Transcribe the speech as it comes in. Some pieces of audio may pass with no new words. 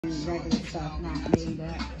is regular stuff, not made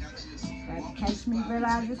up. Like, catch me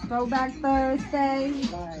realize it's Throwback Thursday.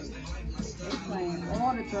 Right. They're playing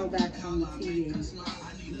all the throwbacks on the TV.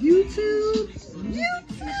 YouTube.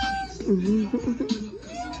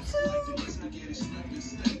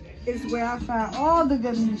 Is where I find all the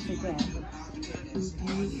good music at.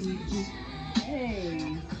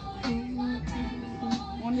 Hey.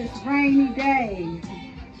 On this rainy day.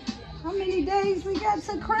 How many days we got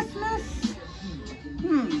to Christmas?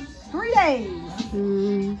 3 days.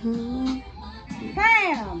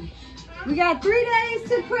 Bam! We got 3 days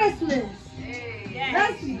to Christmas.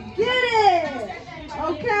 Let's get it!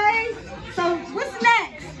 Okay? So what's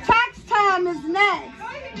next? Tax time is next.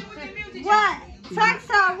 What? Tax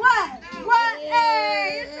time, what? What?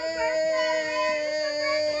 Hey!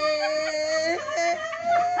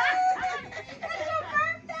 It's your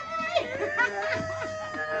birthday!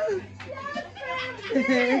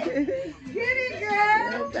 Get it, girl!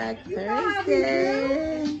 Throwback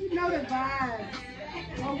Thursday. You know the vibes.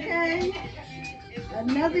 Okay?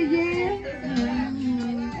 Another year.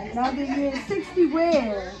 Another year. 60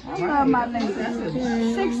 wear. I love my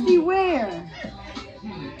ladies. 60 wear.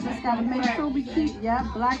 Just gotta make sure we keep,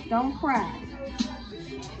 black don't crack.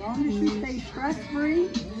 As long as you stay stress free.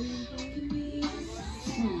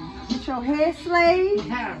 Get your hair slayed.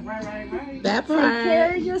 That part. Take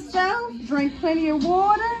care of yourself. Drink plenty of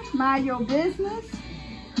water. Mind your business.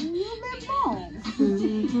 And you live long.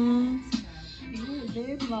 You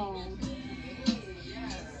live long.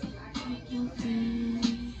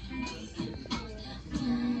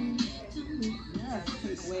 Yes,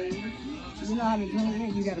 pink wave. You know how to drink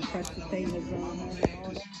it? You gotta press the fingers on it.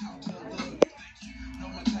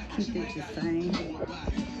 Keep it the same.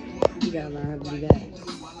 You gotta learn how to do that.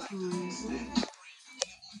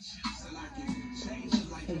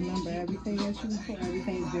 Remember, everything that you record,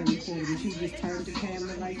 everything's been recorded. You just turn the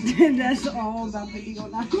camera like that. That's all about video,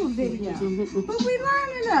 not no video. But we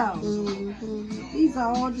learning though. These are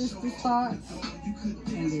all just the starts.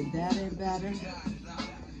 And get better and better.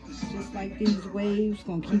 Just like these waves,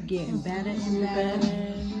 gonna keep getting better and better.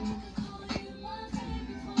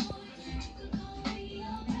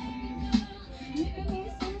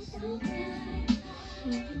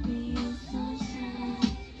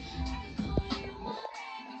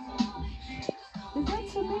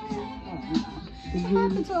 What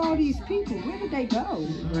happened to all these people? Where did they go?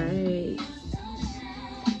 Right.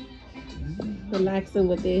 Relaxing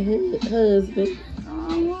with their husband.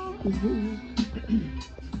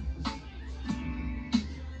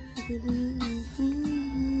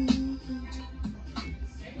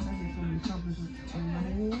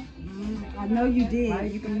 I know you did.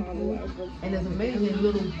 Right, you can follow it. And there's amazing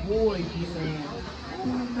little boys, man.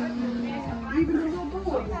 Even the little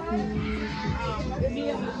boys.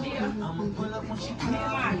 Oh,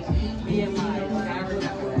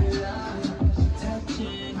 that's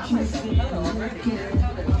cute.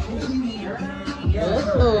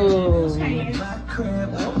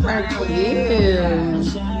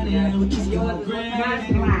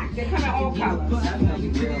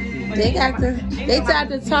 They got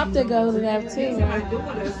the top to go to that too.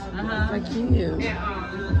 Like you.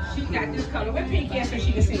 She got this color. Where Pinky at so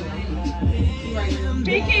she can see it? Right.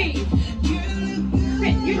 Pinky!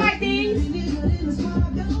 You like these?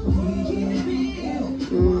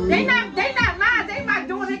 They not mine. They my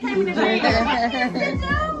daughter. They came in the bag.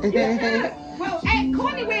 Well,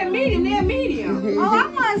 Courtney wear medium. They're medium. Oh, I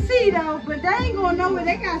want to see though, but they ain't gonna know where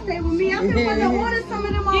they gotta stay with me. I'm gonna want to order some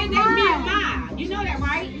of them Yeah, online. they mine. You know that,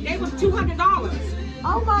 right? They was $200.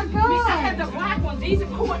 Oh my God. I had the black ones. These are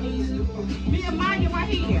Courtney's. Me and Maya right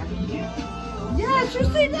here. Yes, you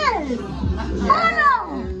see this? Hold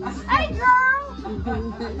on. Hey, girl.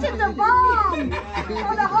 To the bomb.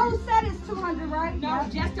 So the whole set is 200, right? No,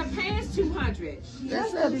 just the pants 200.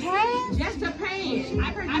 Just the pants? Just the pants. She's pricey. I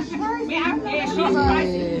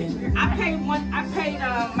paid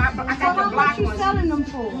I got the black you ones. selling them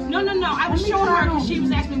for? No. I was showing her because she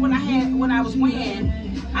was asking me what I was wearing.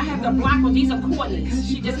 I have the black ones. These are Courtney's.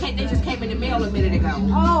 They just came in the mail a minute ago.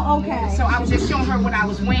 Oh, okay. So I was just showing her what I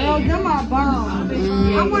was wearing. Oh, them are bomb.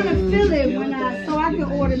 I want to feel it so I can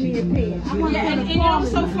order me a pair. And you know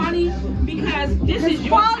what's so funny? Because this is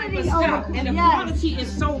your type of stuff. And the quality is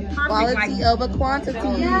so perfect. Quality over quantity. The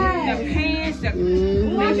pants,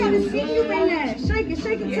 Oh, I gotta see you in that. Shake it,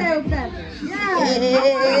 tail feather. Yeah.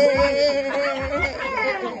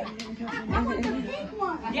 I want the pink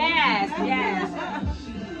one. Yes.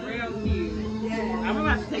 Real cute. Yeah. I'm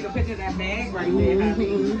about to take a picture of that bag right there,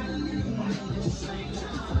 honey.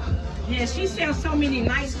 Yeah, she sells so many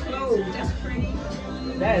nice clothes. That's pretty.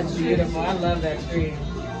 That is beautiful. I love that tree.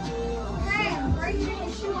 Hey, I'm breaking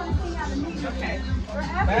the shoe on Okay.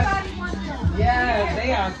 Everybody wants them. Yeah,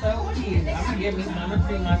 they are so cute. I'm gonna give me some. I'm gonna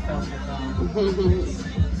treat myself to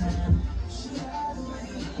some.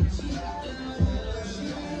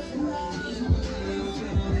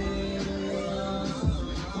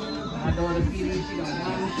 My daughter Petey, she don't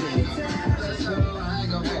want shit.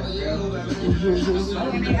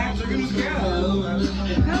 Oh, and they actually show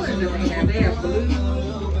the colors that they have. They have blue,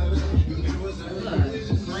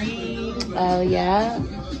 green, Oh yeah.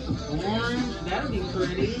 orange. That'll be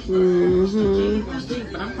pretty.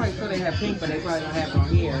 Mhm. But I'm quite sure they have pink, but they probably don't have it on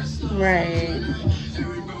here. Right.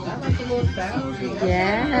 I like the little styles.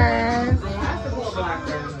 Yes. I support black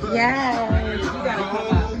girls. Yes. You gotta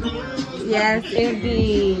come up. Yes,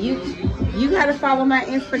 indeed. You gotta follow my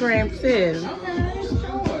Instagram too. Okay,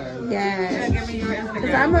 sure. Yes. Yeah, give me your Cause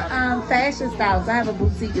Instagram. I'm a fashion stylist. I have a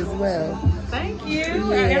boutique as well. Thank you.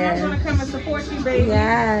 Yeah. And I'm gonna come and support you, baby.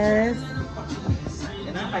 Yes.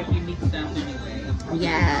 And I like unique stuff anyway. I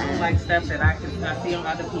Yes. like stuff that I see on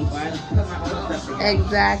other people. I just put my own stuff together.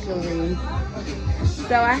 Exactly.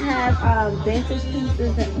 So I have vintage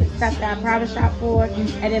pieces and stuff that I private shop for,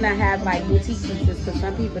 and then I have like boutique pieces because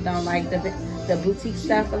some people don't like the boutique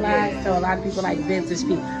stuff a lot. So a lot of people like vintage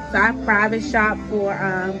pieces. So I private shop for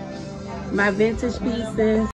my vintage pieces.